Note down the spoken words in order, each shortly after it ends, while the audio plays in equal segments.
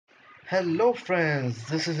Hello friends,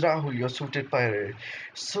 this is Rahul, your suited pirate.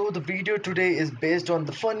 So the video today is based on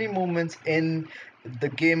the funny moments in the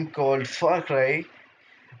game called Far Cry.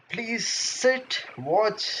 Please sit,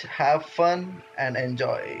 watch, have fun and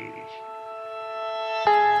enjoy.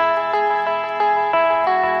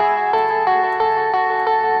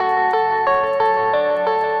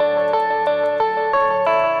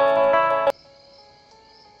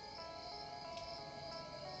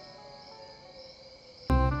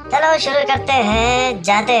 चलो शुरू करते हैं,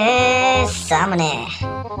 जाते हैं सामने।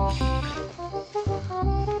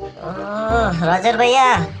 ओह Roger भैया,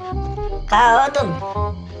 कहाँ हो तुम?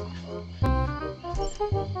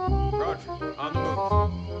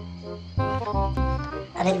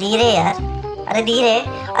 अरे धीरे यार, अरे धीरे,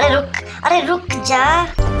 अरे रुक जा।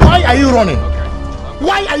 Why are you running?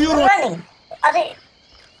 Why are you running? अरे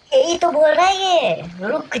यही तो बोल रहा है ये,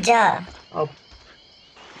 रुक जा।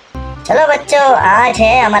 चलो बच्चों, आज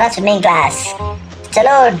है हमारा स्विमिंग क्लास।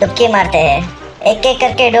 चलो डुबकी मारते हैं, एक एक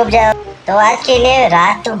करके डूब जाओ। तो आज के लिए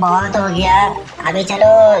रात तो बहुत हो गया, अभी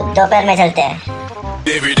चलो दोपहर में चलते हैं।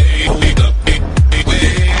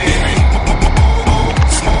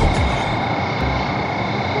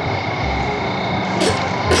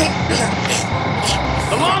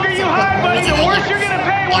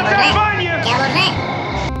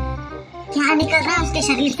 क्या निकल रहा है उसके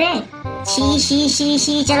शरीर से? शी शी शी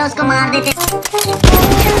शी, चलो उसको मार देते।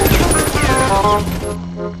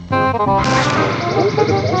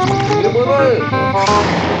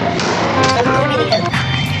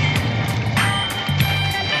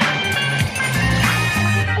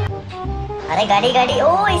 अरे गाड़ी गाड़ी,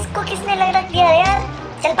 ओ इसको किसने लग रख दिया यार?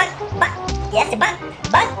 चल भाग यहाँ से, भाग।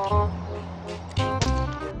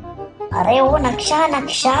 अरे वो नक्शा,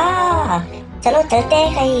 चलो चलते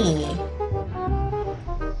हैं कहीं।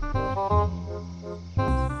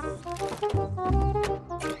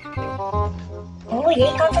 ये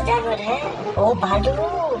कौन सा जानवर है? ओ भालू।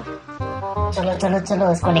 चलो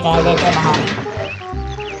उसको निकाल देते हैं बाहर।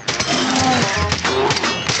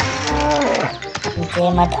 पीछे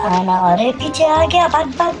मत आना। अरे पीछे आ गया, भाग।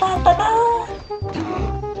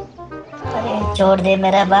 अरे छोड़ दे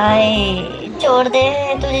मेरा भाई, छोड़ दे,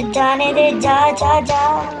 तुझे जाने दे, जा।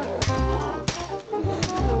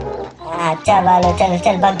 अच्छा बालो,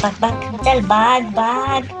 चल भाग, चल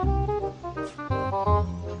भाग।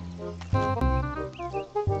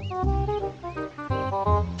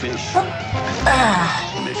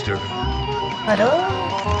 Mister. हेलो,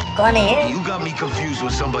 कौन है ये? You got me confused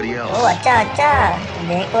with somebody else. ओ अच्छा,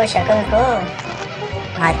 देखो शक्ल को,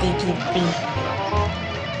 हाथी की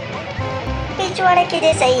पिछवाड़े के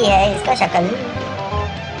जैसा ही है इसका शक्ल।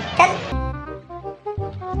 चल।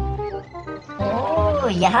 ओ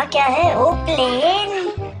यहाँ क्या है? ओ प्लेन।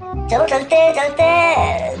 चलो चलते,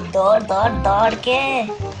 दौड़ के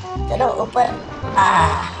चलो ऊपर।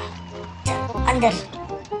 अंदर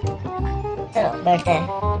चलो बैठते हैं।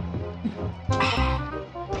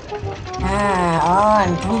 ऑन।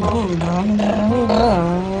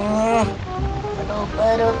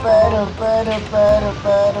 ऊपर।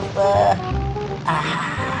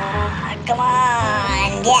 कम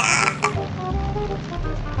ऑन, या।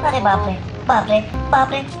 अरे बाप रे।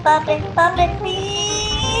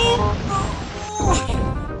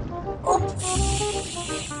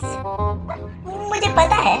 मुझे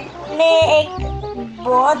पता है, मैं एक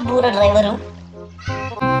बहुत बुरा ड्राइवर हूँ।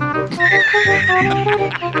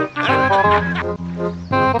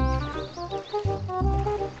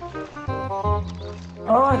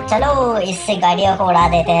 ओ चलो इससे गाड़ियों को उड़ा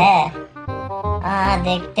देते हैं।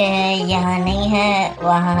 देखते हैं, यहाँ नहीं है,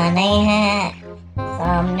 वहाँ नहीं है,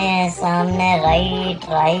 सामने राइट,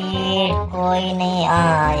 कोई नहीं।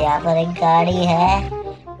 यहाँ पर एक गाड़ी है,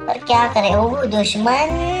 पर क्या करे? ओ दुश्मन,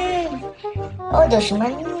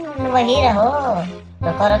 वही रहो।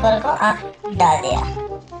 रुको, डाल दिया।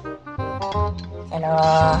 चलो,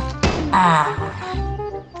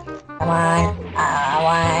 come on,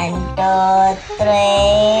 1 2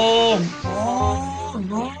 3,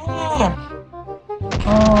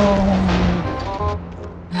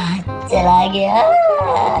 चला गया।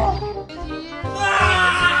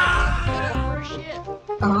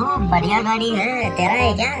 ओह बढ़िया गाड़ी है। तेरा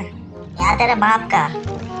है क्या? या तेरे बाप का?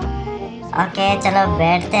 ओके चलो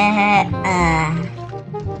बैठते हैं।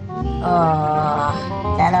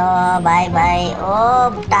 चलो बाय। ओ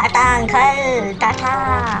टाटा अंकल, टाटा।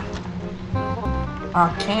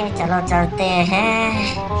 ओके चलो चलते हैं।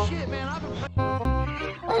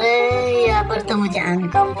 अरे यहाँ पर तो मुझे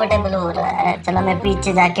अनकंफर्टेबल हो रहा है। चलो मैं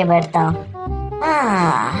पीछे जाके बैठता हूँ।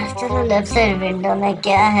 चलो लेफ्ट साइड विंडो में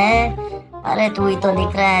क्या है? अरे तू ही तो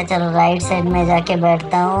दिख रहा है। चलो राइट साइड में जाके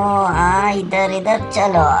बैठता हूँ। इधर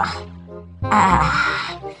चलो।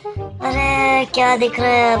 अरे क्या दिख रहा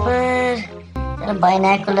है यहाँ पर? चलो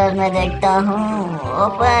बाइनोकुलर में देखता हूँ।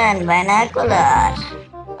 Open binocular,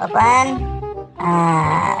 open.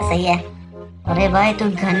 सही है। अरे भाई तू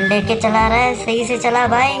गन लेके चला रहा है, सही से चला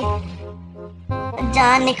भाई,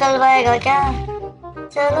 जान निकल पाएगा क्या?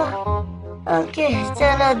 चलो ओके,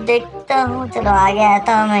 चलो देखता हूँ। चलो आगे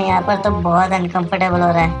आता हूँ मैं। यहाँ पर तो बहुत अनकंफर्टेबल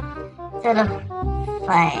हो रहा है। चलो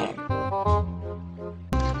फाइन।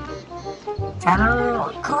 चलो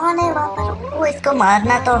कौन है वहाँ पर? वो इसको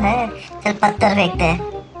मारना तो है। चल पत्थर फेंकते हैं।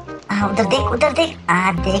 उधर देख, उधर देख।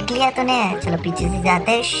 देख लिया तूने। चलो पीछे से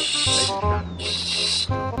जाते हैं।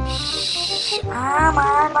 मार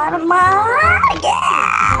मार मार गया।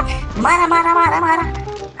 मारा मारा मारा मारा।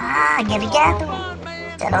 गिर गया तू।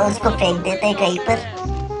 चलो उसको फेंक देते हैं कहीं पर,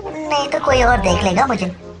 नहीं तो कोई और देख लेगा मुझे।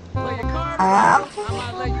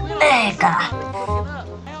 फेंका।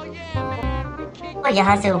 और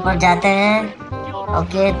यहाँ से ऊपर जाते हैं।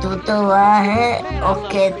 ओके तू तो वहाँ है।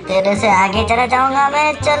 ओके तेरे से आगे चला जाऊंगा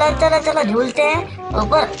मैं। चलो चलो चलो झूलते हैं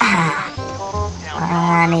ऊपर।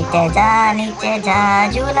 नीचे जा, नीचे जा,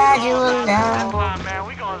 झूला झूल जा।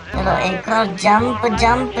 चलो एक और जंप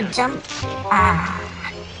जंप जंप।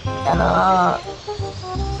 चलो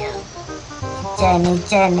नीचे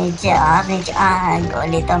नीचे नीचे और नीचे।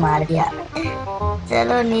 गोली तो मार दिया।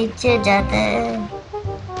 चलो नीचे जाते हैं।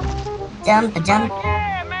 Jump jump.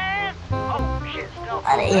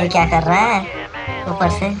 अरे ये क्या कर रहा है? ऊपर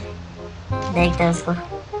से देखते हैं उसको। आ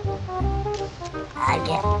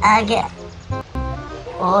गया आ गया।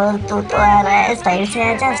 और तू तो आ रहा है। स्टाइल से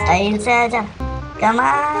आजा, स्टाइल से आजा। Come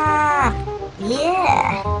on. ये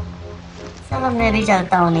चलो मैं भी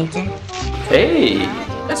चलता हूँ नीचे। Hey,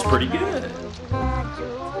 that's pretty good.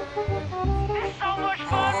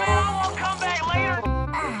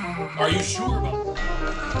 Are you sure about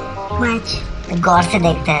गौर से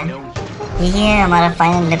देखते हैं। यही है हमारा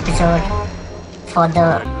final episode for the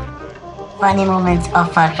funny moments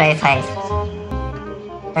of far cry 5।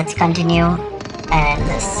 Let's continue and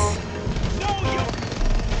this.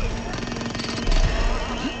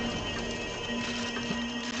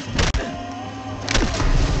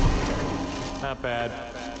 not bad?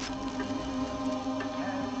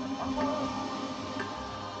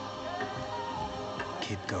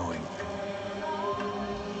 Keep going.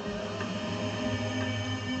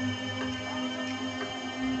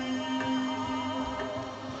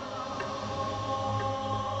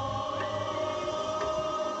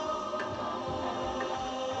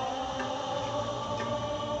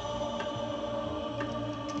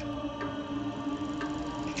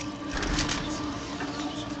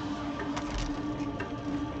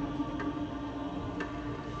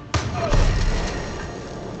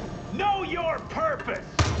 Know your purpose!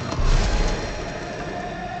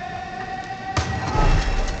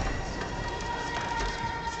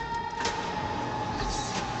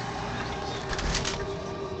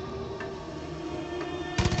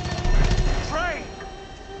 Train!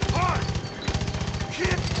 Hard!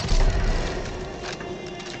 Hit!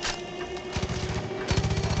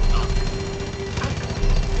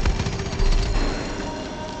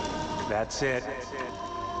 That's it.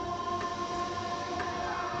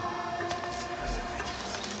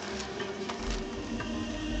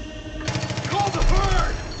 Call the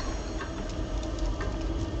bird!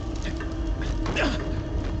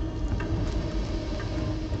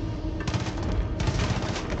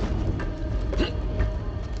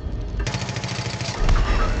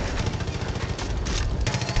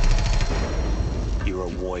 You're a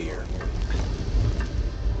warrior.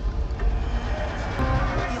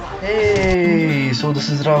 Hey, so this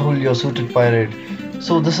is Rahul, your suited pirate.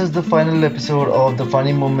 So this is the final episode of the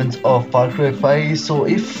funny moments of FarCry 5. So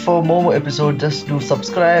if for more episodes, just do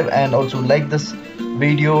subscribe and also like this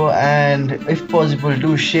video, and if possible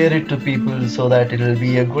do share it to people so that it will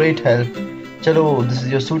be a great help. Chalo, this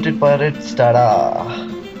is your suited pirate.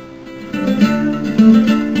 Tada.